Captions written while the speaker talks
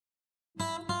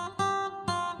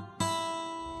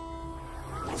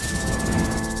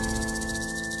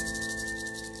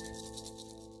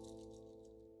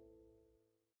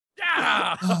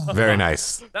Very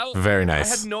nice. Very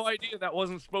nice. I had no idea that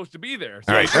wasn't supposed to be there.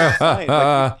 All right.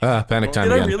 Panic time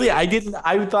Did I again. really? I didn't.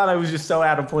 I thought I was just so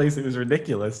out of place. It was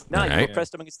ridiculous. No, you Alright.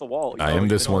 pressed them against the wall. I am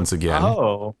this once again.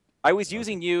 Oh. I was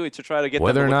using you to try to get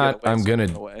Whether or them to not look the other I'm way, so gonna it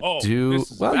went away. Oh, do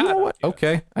this is a well, you bad know what? idea.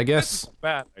 Okay, I guess.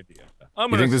 Bad idea.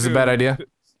 You think this is a bad idea?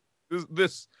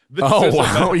 This Oh is a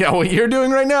wow, bad- yeah. What you're doing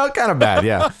right now, kind of bad.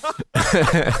 Yeah.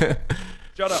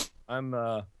 Shut up. I'm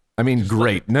I mean,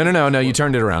 great. No. You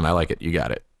turned it around. I like it. You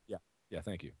got it. Yeah,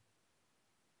 thank you.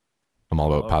 I'm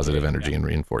all about positive Okay, energy and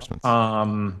reinforcements.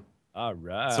 All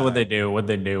right. So what'd they do? What'd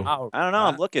they do? All I don't know.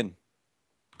 I'm looking.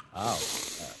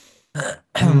 right.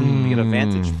 Let me get a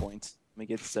vantage point. Let me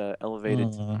get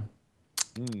elevated.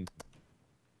 Mm.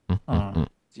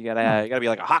 So you gotta be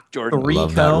like a hawk, Jordan. 3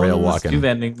 Love that rail cones, walking. 2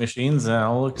 vending machines.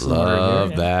 I'll look smarter Love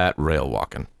here. that rail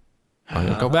walking. I'm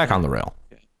gonna go back on the rail.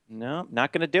 No,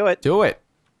 not gonna do it. Do it.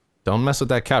 Don't mess with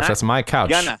that couch. That's my couch.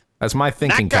 gonna. That's my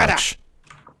thinking Not gonna. couch.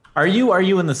 Are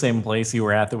you in the same place you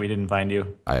were at that we didn't find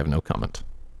you? I have no comment.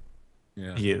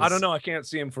 Yeah. He is. I don't know. I can't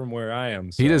see him from where I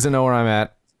am. So. He doesn't know where I'm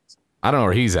at. I don't know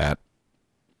where he's at,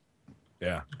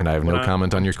 Yeah. and I have no But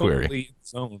comment on I'm your query. totally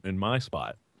zone in my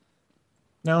spot.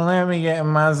 Don't let me get in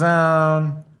my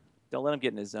zone. Don't let him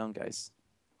get in his zone, guys.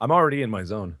 I'm already in my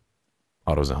zone.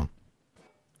 AutoZone.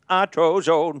 Auto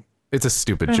zone. It's a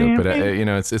stupid joke, but you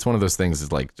know, it's one of those things.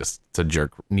 It's like just it's a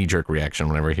knee-jerk reaction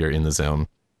whenever I hear in the zone.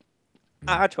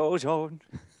 Auto zone.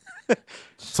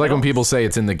 It's like when people say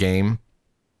it's in the game.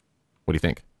 What do you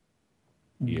think?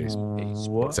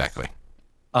 What? Exactly.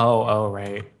 Oh,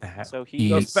 right. That. So E-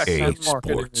 he. Effects EA on Sports.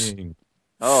 marketing.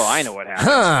 Oh, I know what happened.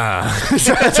 Huh.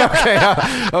 That's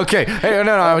okay. Okay. Hey,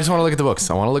 no. I just want to look at the books.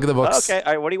 I want to look at the books. Okay,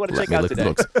 all right. What do you want to Let check me out look at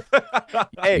today? the books.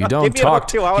 Hey, You don't give me a book, talk.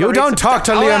 too. I wanna You read don't some talk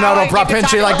to stuff. Leonardo Give me Propenci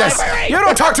time. like this. You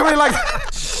don't talk to me like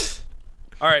that.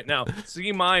 All right, now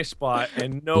see my spot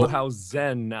and know how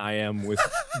zen I am with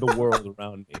the world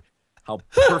around me. How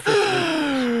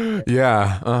perfectly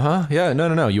Yeah. Yeah.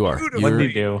 No. You are. Beautiful. What did You're,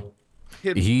 he do?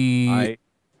 hidden he. I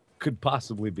could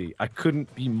possibly be. I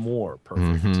couldn't be more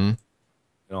perfect. Mhm.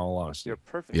 In all honesty, You're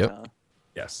perfect. Yep. Huh?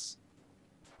 yes.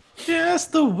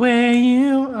 Just the way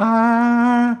you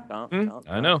are.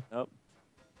 I know. Nope.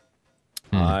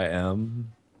 I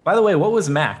am. By the way, what was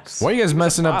Max? Why are you guys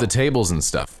messing up the tables and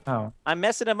stuff? Oh. I'm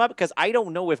messing him up because I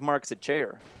don't know if Mark's a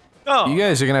chair. Oh, You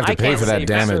guys are gonna have to I pay can't for say that for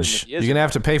damage. certain if he You're is gonna or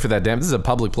have to pay for that damage. This is a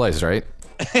public place, right?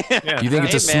 yeah. You think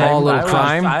it's a Hey, man, small little I was-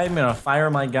 crime? I'm gonna fire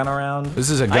my gun around. This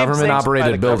is a I am sanctioned by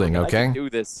government-operated the building, government. I can okay? do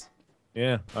this.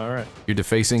 Yeah. All right. You're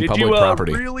defacing Did public you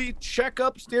property. really check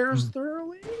upstairs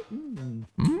thoroughly?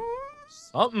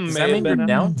 Something Does may that have mean you're been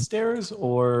downstairs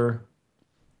or?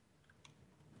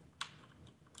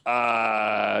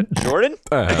 Jordan?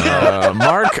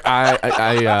 Mark,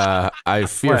 I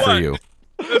fear for What? you.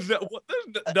 There's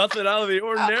nothing out of the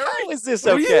ordinary. How is this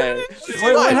okay?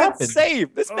 What happened?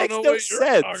 Save. This I don't makes know no what you're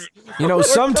sense. talking- You know, Come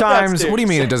sometimes. What do you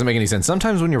mean downstairs. it doesn't make any sense?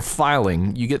 Sometimes when you're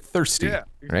filing, you get thirsty, Yeah.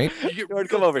 right? You get Jordan,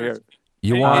 come over here.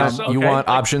 You Hey, want yeah, you okay. want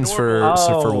Like options for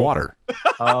normal. for Oh. water.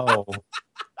 Oh.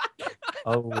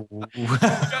 Oh. You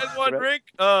guys want a drink?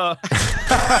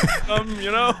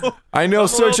 You know. I know a little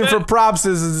searching for bit. props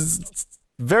is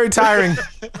very tiring.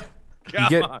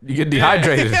 You get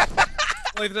dehydrated.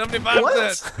 Only 75 What?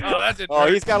 cents. Oh, that's it. Oh,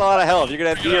 he's got a lot of health. You're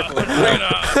gonna have to hear from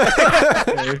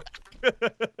him.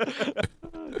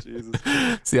 Oh, Jesus.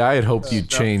 See, I had hoped you'd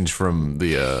change from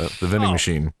the vending Oh.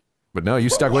 machine, but no, you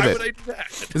stuck with Why it. would I do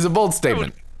that? It's a bold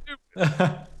statement.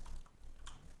 Yeah,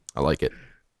 I like it.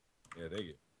 thank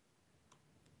you.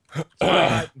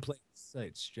 Hide in plain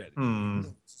sight, Stretch. Hmm.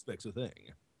 Suspects a thing.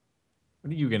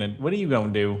 What are you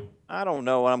gonna do? I don't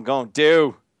know what I'm gonna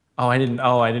do. Oh, I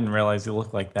didn't realize you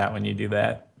look like that when you do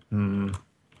that. Hmm.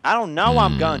 I don't know what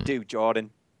I'm gonna do,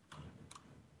 Jordan.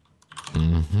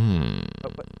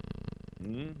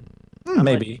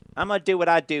 Maybe. I'm gonna do what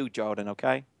I do, Jordan,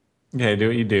 okay? Okay, do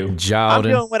what you do. I'm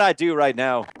Jordan, doing what I do right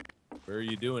now. Where are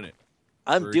you doing it?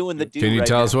 I'm Very doing the good. do can you right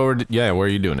tell now. us what we're? Yeah, where are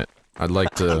you doing it? I'd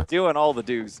like to. Doing all the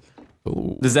do's.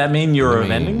 Ooh. Does that mean you're I a mean-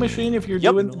 vending machine if you're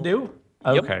Yep. doing the do?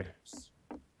 Yep. Okay.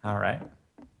 All right.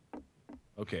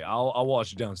 Okay, I'll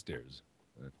watch downstairs.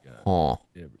 Oh.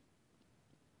 Yeah.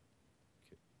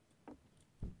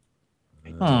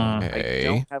 Hmm. I Hey.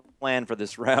 don't have a plan for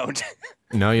this round.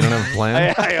 No, you don't have a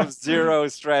plan. I have zero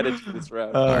strategy this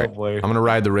round. Oh right. boy. I'm gonna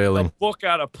ride the railing. Book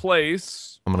out of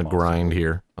place. I'm gonna grind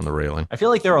here on the railing. I feel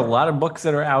like there are a lot of books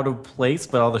that are out of place,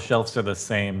 but all the shelves are the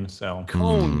same. So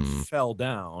Cone Hmm. fell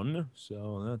down,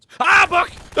 so that's book.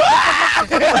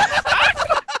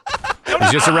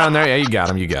 He's just around there. Yeah, you got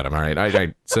him. You got him. All right. All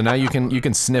right. So now you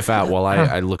can sniff out while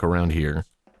I look around here.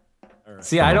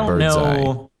 see, I From a don't bird's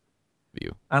know.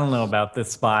 you. I don't know about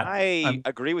this spot. I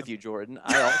agree with you, Jordan.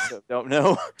 I also don't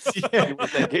know what you were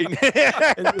thinking.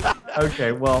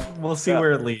 Okay, well, we'll see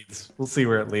where it leads. We'll see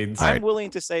where it leads. I'm willing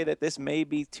to say that this may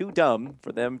be too dumb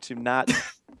for them to not.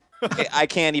 I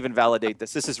can't even validate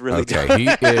this. This is really dumb. Okay, he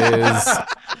is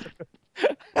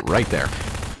right there.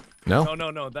 No?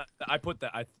 No. That I put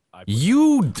that.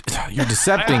 You're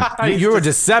decepting. You were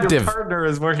deceptive. Your partner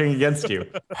is working against you.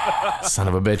 Son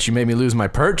of a bitch, you made me lose my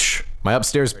perch. My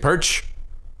upstairs perch.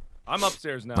 I'm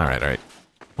upstairs now. All right.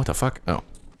 What the fuck? Oh.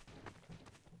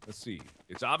 Let's see.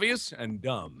 It's obvious and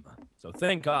dumb. So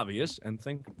think obvious and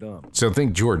think dumb. So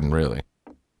think Jordan, really.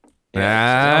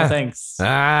 No, thanks.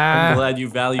 I'm glad you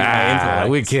value my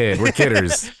intellect. We're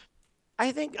kidders.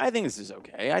 I think this is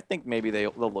okay. I think maybe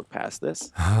they'll look past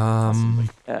this.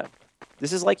 Yeah.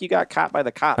 This is like you got caught by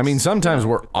the cops. I mean, sometimes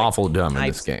we're with, awful dumb in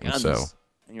knives this and game, guns. so.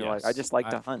 And you're like, I just like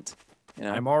to hunt. You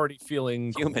know? I'm already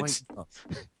feeling Humans. quite,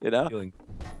 You know? feeling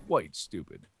quite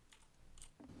stupid.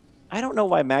 I don't know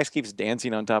why Max keeps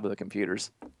dancing on top of the computers.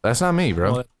 That's not me,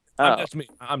 bro. Well, Oh. that's me.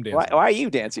 I'm dancing. Why are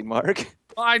you dancing, Mark?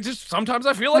 Sometimes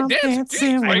I feel like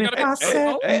dancing. Jeez, I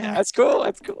gotta Hey, that's cool.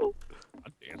 That's cool.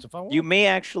 I'll dance if I want. You may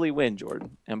actually win,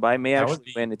 Jordan. And by may That would actually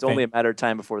be win, it's only a matter of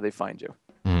time before they find you.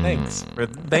 Thanks for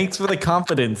the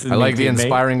confidence. In I like me, the teammate.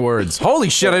 inspiring words. Holy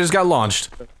shit, I just got launched.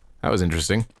 That was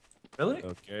interesting. Really?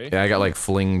 Okay. Yeah, I got like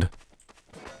flinged.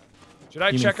 Should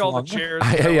I mean check all the flung? chairs?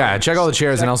 Yeah, check all the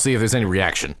chairs and I'll see if there's any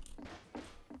reaction.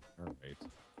 Okay.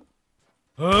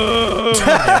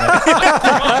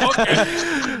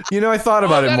 You know, I thought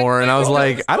about it more and I was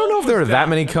explains like, all I don't know if there are that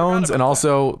many I forgot cones, about and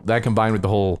also that combined with the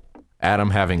whole Adam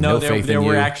having no faith there in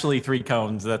were you. actually 3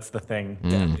 cones. That's the thing.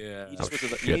 Mm. Yeah. You, just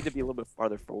shit. you need to be a little bit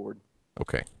farther forward.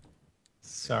 Okay.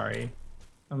 Sorry.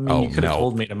 I mean, Oh, you could have no.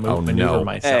 told me to move Oh, maneuver no.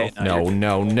 myself. Hey, No.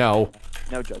 No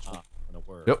judgment. Gonna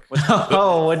work. Yep.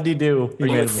 Oh, what did he do? Are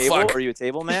you a made me- table? Fuck. Are you a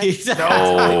table man?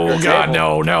 Oh God,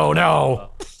 no. Because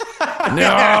I would love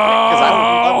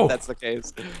No! if that's the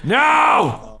case.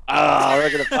 No! Oh,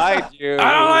 we're gonna find you.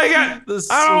 I don't like it! The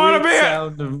I don't wanna sweet be it.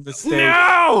 sound of mistake.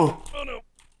 No! Oh no.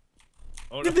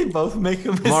 Oh, Did they both make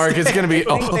a mistake? Mark, it's gonna be.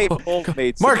 I think they Oh. both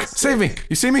made some Mark, mistakes. save me!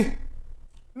 You see me?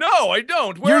 No, I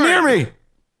don't. Where You're are near you? me!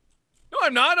 No,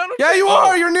 I'm not. I don't. Yeah, you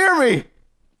are! You're near me!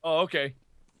 Oh, okay.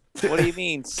 What do you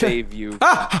mean, save you?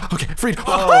 Ah! Okay, freed.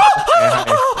 Oh,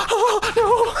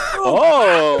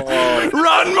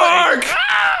 Run, Mark!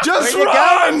 Just where you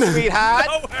run! going, sweetheart?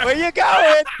 Where you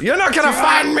going? You're not gonna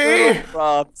find me!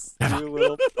 Props. You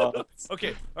little props.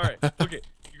 Okay. All right. Okay.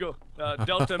 You go.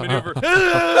 Delta maneuver.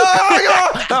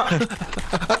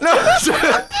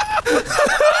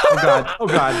 Oh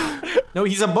God. No,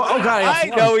 he's a book. Oh God. I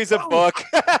know he's a book.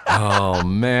 Oh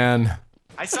man.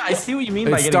 I see what you mean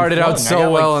by It getting started out flung. I so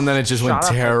got, well like, and then it just went shot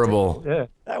up. terrible. Yeah.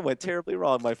 That went terribly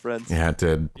wrong, my friends. Yeah, it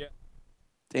did.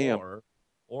 Damn.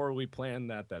 Or we planned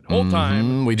that whole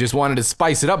time. We just wanted to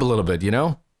spice it up a little bit, you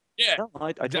know? Yeah. No,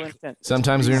 I totally understand.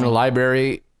 Sometimes when you're in a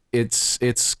library,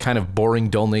 it's kind of boring,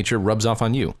 dull nature rubs off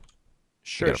on you.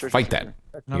 Sure, You gotta fight that.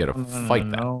 You gotta fight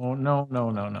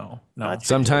that. No.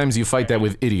 Sometimes you fight that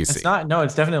with idiocy. It's not. No,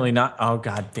 it's definitely not. Oh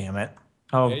God damn it.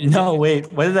 Oh Yeah, you no! did.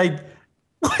 Wait. What did I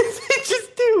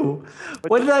just do?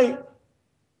 What did I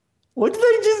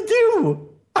just do?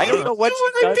 I don't know what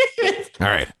I you did. All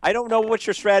right. I don't know what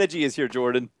your strategy is here,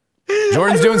 Jordan.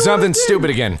 Jordan's doing something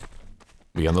stupid again.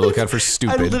 Be on the lookout for I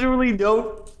stupid. literally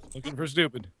don't. Looking for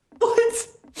stupid. What?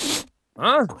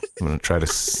 Huh? I'm gonna try to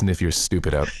sniff your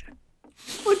stupid out.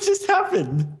 What just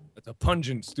happened? That's a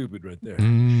pungent stupid right there.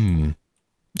 You.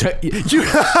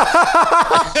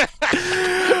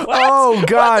 Oh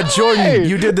God, Jordan,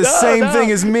 you did the same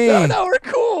thing as me. No, we're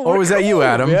cool. Or was that you,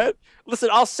 Adam? Man. Listen,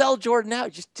 I'll sell Jordan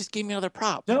out. Just give me another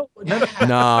prop. No.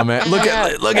 Nah, man. Look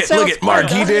That at sounds Mark.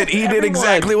 fun. He did Everyone.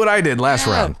 exactly what I did last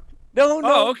round. No.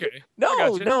 Oh, okay. I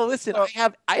No, gotcha. no. Listen, I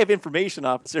have information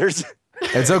officers.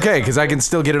 It's okay because I can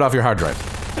still get it off your hard drive.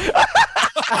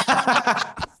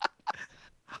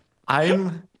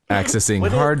 I'm. Accessing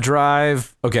hard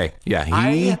drive. Okay,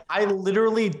 yeah. I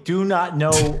literally do not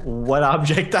know what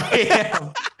object I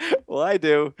am. Well, I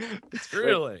do.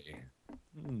 Really?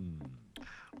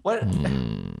 What?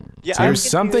 Yeah, So there's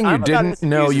something you didn't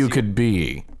know you could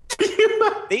be.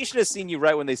 They should have seen you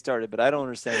right when they started, but I don't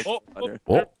understand. Oh,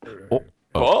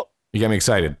 you got me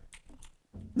excited.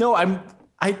 No,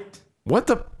 What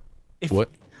the? What?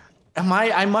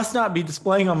 I must not be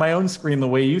displaying on my own screen the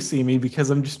way you see me because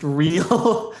I'm just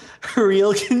real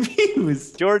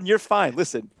confused. Jordan, you're fine.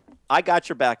 Listen, I got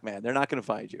your back, man. They're not going to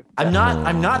find you. I'm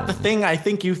not the thing I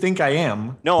think you think I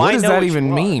am. No, What I does know that what even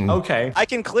you are. mean? Okay. I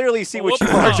can clearly see what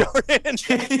Whoops. you are, Jordan.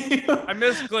 I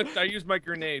misclicked. I used my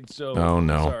grenade, so. Oh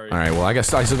no. Sorry. All right. Well, I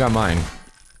guess I still got mine.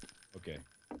 Okay.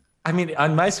 I mean,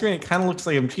 on my screen, it kind of looks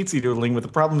like I'm cheatsy doodling, but the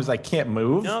problem is I can't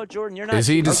move. No, Jordan, you're not. Is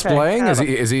he displaying?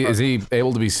 Okay. Is he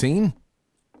able to be seen?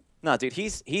 No, dude,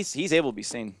 he's able to be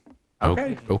seen.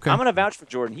 Okay. Okay. I'm gonna vouch for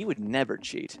Jordan. He would never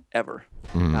cheat ever.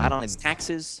 Not on his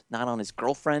taxes. Not on his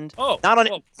girlfriend. Oh. Not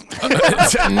on.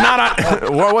 Not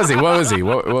on. What was he? What was he?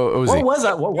 What was he?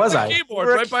 What was I? Keyboard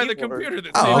You're a right by the keyboard. computer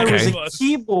that Oh, saved okay. It all was of a us.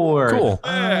 keyboard. Cool.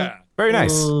 Yeah. Very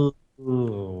nice.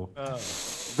 Ooh.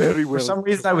 Very For some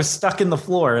reason, I was stuck in the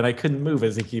floor and I couldn't move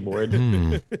as a keyboard.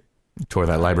 Tore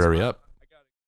that library up.